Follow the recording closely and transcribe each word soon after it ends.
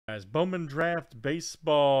Guys, Bowman Draft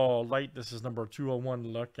Baseball Light. This is number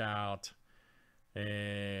 201. Look out.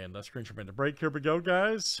 And let's screenshot in the break. Here we go,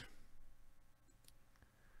 guys.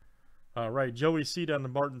 All right, Joey C down to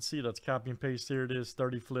Martin C. Let's copy and paste. Here it is.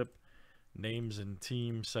 30 flip. Names and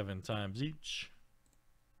teams 7 times each.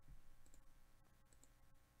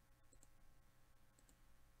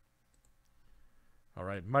 All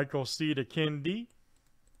right, Michael C to Ken D.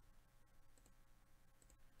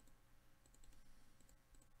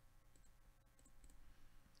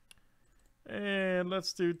 And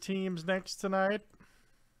let's do teams next tonight.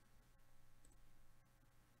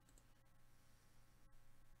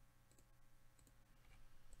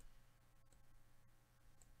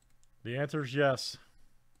 The answer is yes.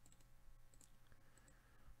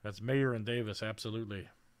 That's Mayer and Davis, absolutely.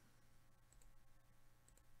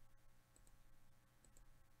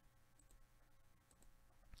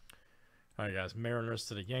 All right, guys, Mariners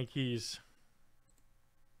to the Yankees.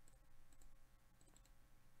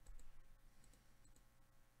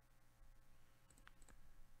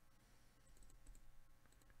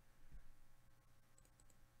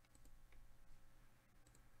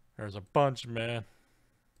 There's a bunch, man.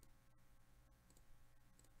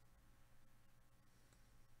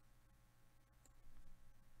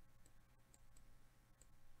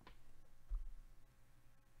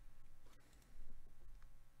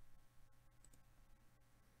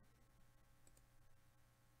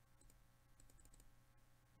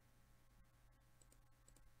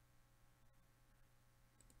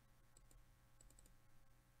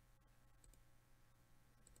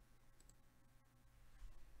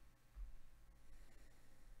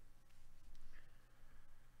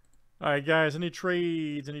 All right, guys, any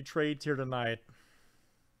trades? Any trades here tonight?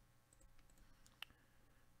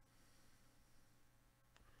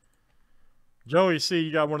 Joey C,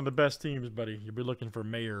 you got one of the best teams, buddy. You'll be looking for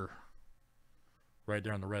Mayer right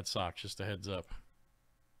there on the Red Sox, just a heads up.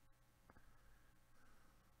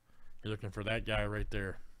 You're looking for that guy right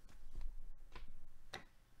there.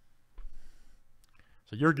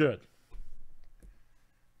 So you're good.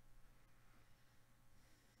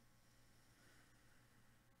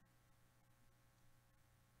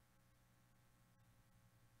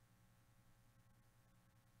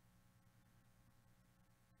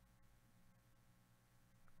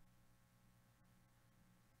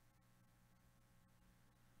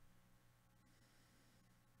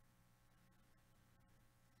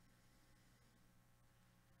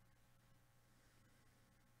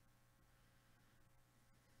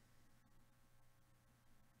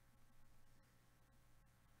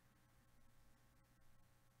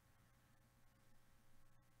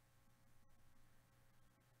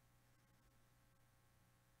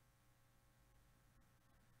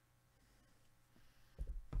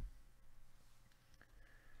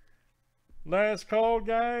 Last call,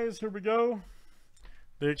 guys. Here we go.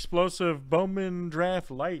 The explosive Bowman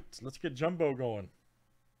Draft Light. Let's get Jumbo going.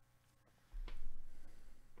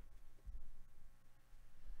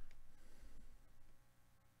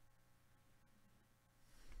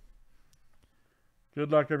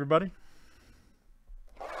 Good luck, everybody.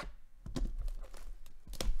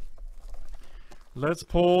 Let's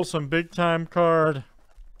pull some big time card.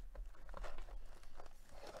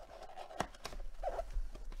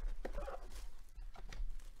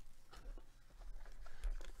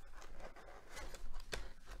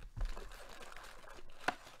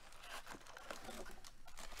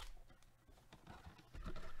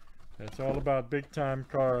 It's all about big time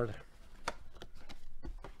card.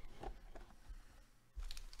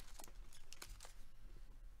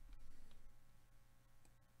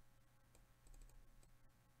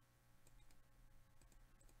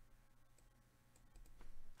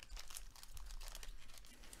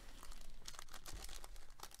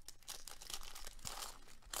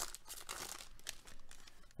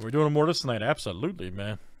 Are we doing more this tonight? Absolutely,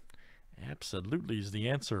 man. Absolutely is the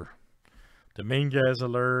answer. Dominguez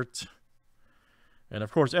alert. And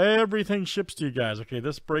of course, everything ships to you guys. Okay,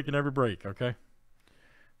 this break and every break, okay?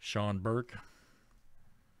 Sean Burke.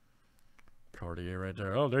 Cartier right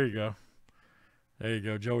there. Oh, there you go. There you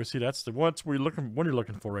go, Joey. See, that's the what you're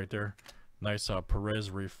looking for right there. Nice Perez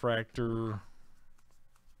refractor.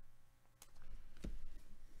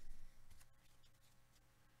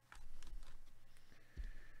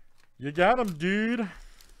 You got him, dude.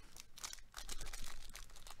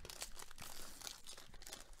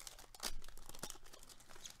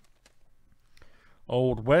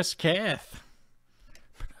 Old Wes Cath.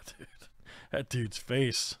 That dude's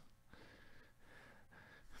face.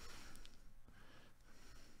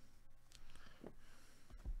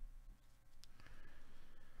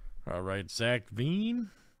 All right, Zach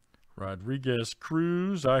Veen. Rodriguez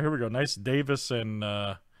Cruz. Here we go. Nice Davis and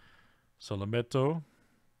Solometo.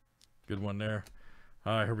 Good one there.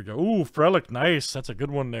 Here we go. Ooh, Frelick. Nice. That's a good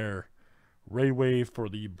one there. Ray Wave for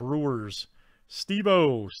the Brewers.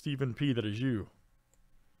 Stephen P. That is you.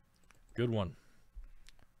 Good one.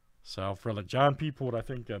 Sal Frelick. John P. pulled, I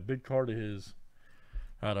think, a big card of his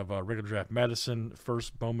out of regular draft. Madison.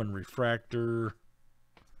 First Bowman Refractor.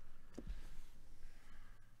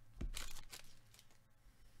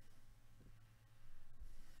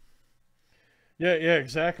 Yeah,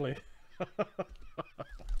 exactly.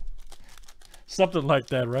 Something like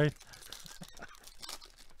that, right?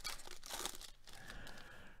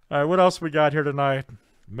 All right, what else we got here tonight?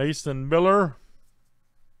 Mason Miller.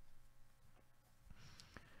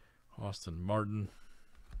 Austin Martin.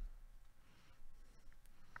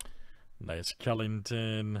 Nice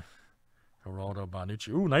Kellington. Geraldo Bonucci.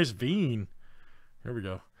 Ooh, nice Veen. Here we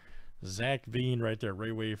go. Zach Veen right there.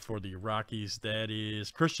 Ray Wave for the Rockies. That is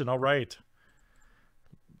Christian. All right.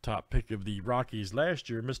 Top pick of the Rockies last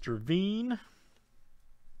year, Mr. Veen.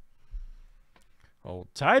 Oh,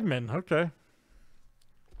 Tideman. Okay.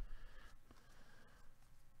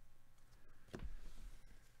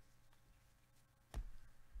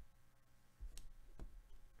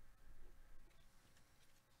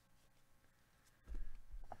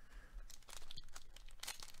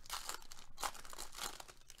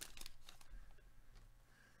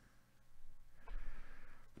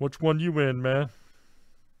 Which one you win, man?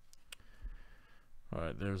 All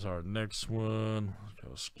right, there's our next one. Let's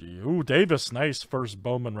go ski. Ooh, Davis. Nice first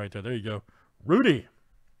Bowman right there. There you go. Rudy.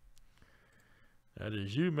 That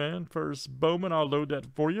is you, man. First Bowman. I'll load that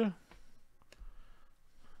for you.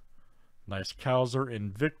 Nice Kowser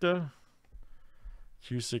Invicta.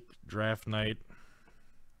 Cusick Draft Night.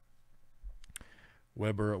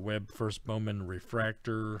 Webb first Bowman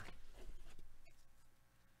Refractor.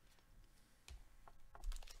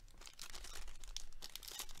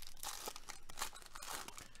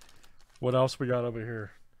 What else we got over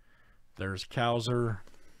here? There's Kowser.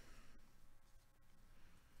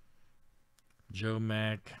 Joe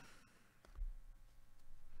Mack.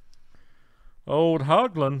 Old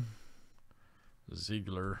Hoglund.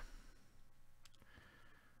 Ziegler.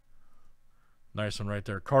 Nice one right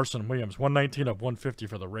there. Carson Williams. 119 of 150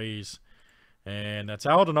 for the Rays. And that's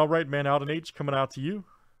Alden. All right, man. Alden H coming out to you.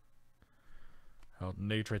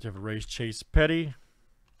 Alden H right there for Rays. Chase Petty.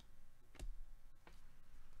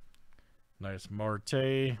 Nice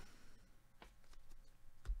Marte.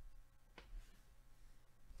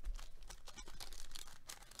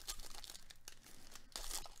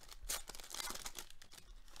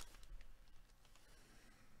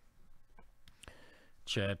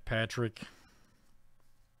 Chad Patrick.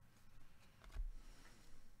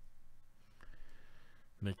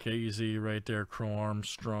 Nikhazy right there. Crow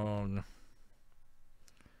Armstrong.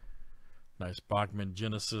 Nice Bachman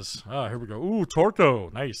Genesis. Here we go. Ooh,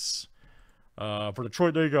 Torco. Nice. For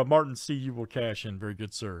Detroit, there you go. Martin C. You will cash in. Very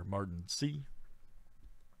good, sir. Martin C.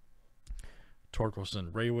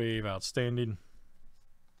 Torkelson, Ray Wave, outstanding.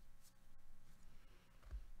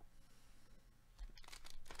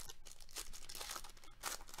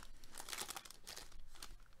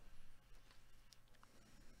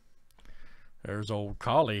 There's old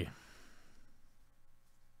Collie.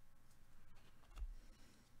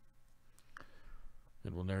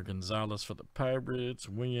 Good one there. Gonzalez for the Pirates.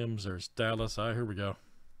 Williams. There's Dallas. Here we go.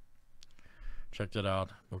 Check that out.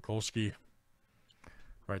 Mikulski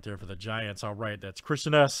right there for the Giants. All right. That's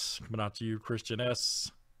Christian S. Coming out to you, Christian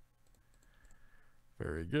S.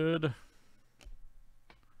 Very good.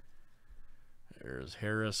 There's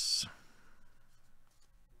Harris.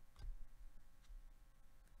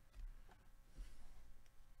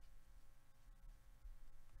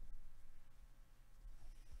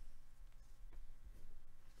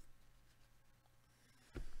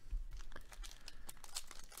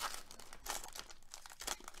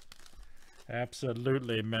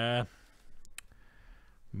 Absolutely, man.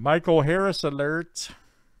 Michael Harris alert.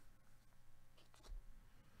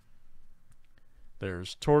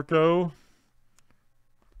 There's Torco.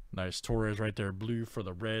 Nice Torres right there. Blue for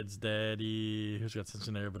the Reds, Daddy. Who's got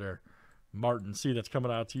Cincinnati over there? Martin C. That's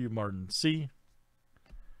coming out to you, Martin C.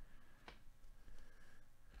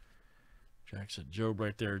 Jackson Job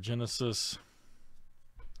right there. Genesis.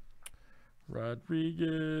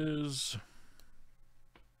 Rodriguez.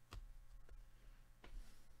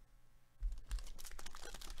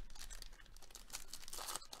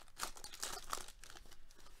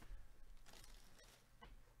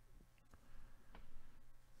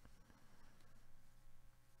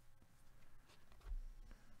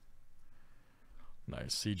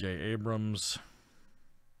 Nice C.J. Abrams.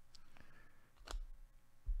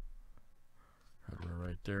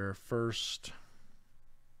 Right there first.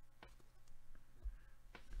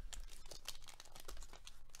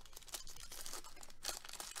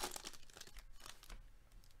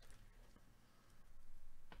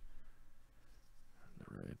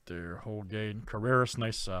 Right there, Holgate, Carreras,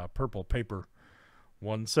 nice purple paper.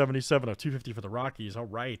 177 of 250 for the Rockies. All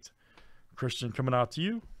right. Christian, coming out to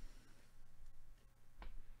you.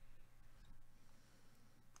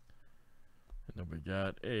 And then we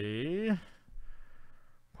got a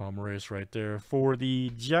Palmares right there for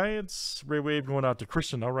the Giants. Ray Wave going out to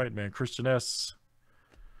Christian. All right, man. Christian S.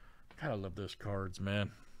 Gotta love those cards,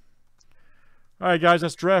 man. All right, guys.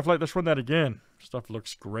 That's Draft Light. Let's run that again. Stuff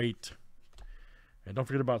looks great. And don't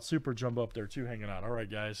forget about Super Jumbo up there, too, hanging out. All right,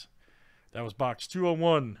 guys. That was box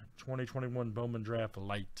 201, 2021 Bowman Draft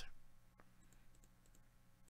Light.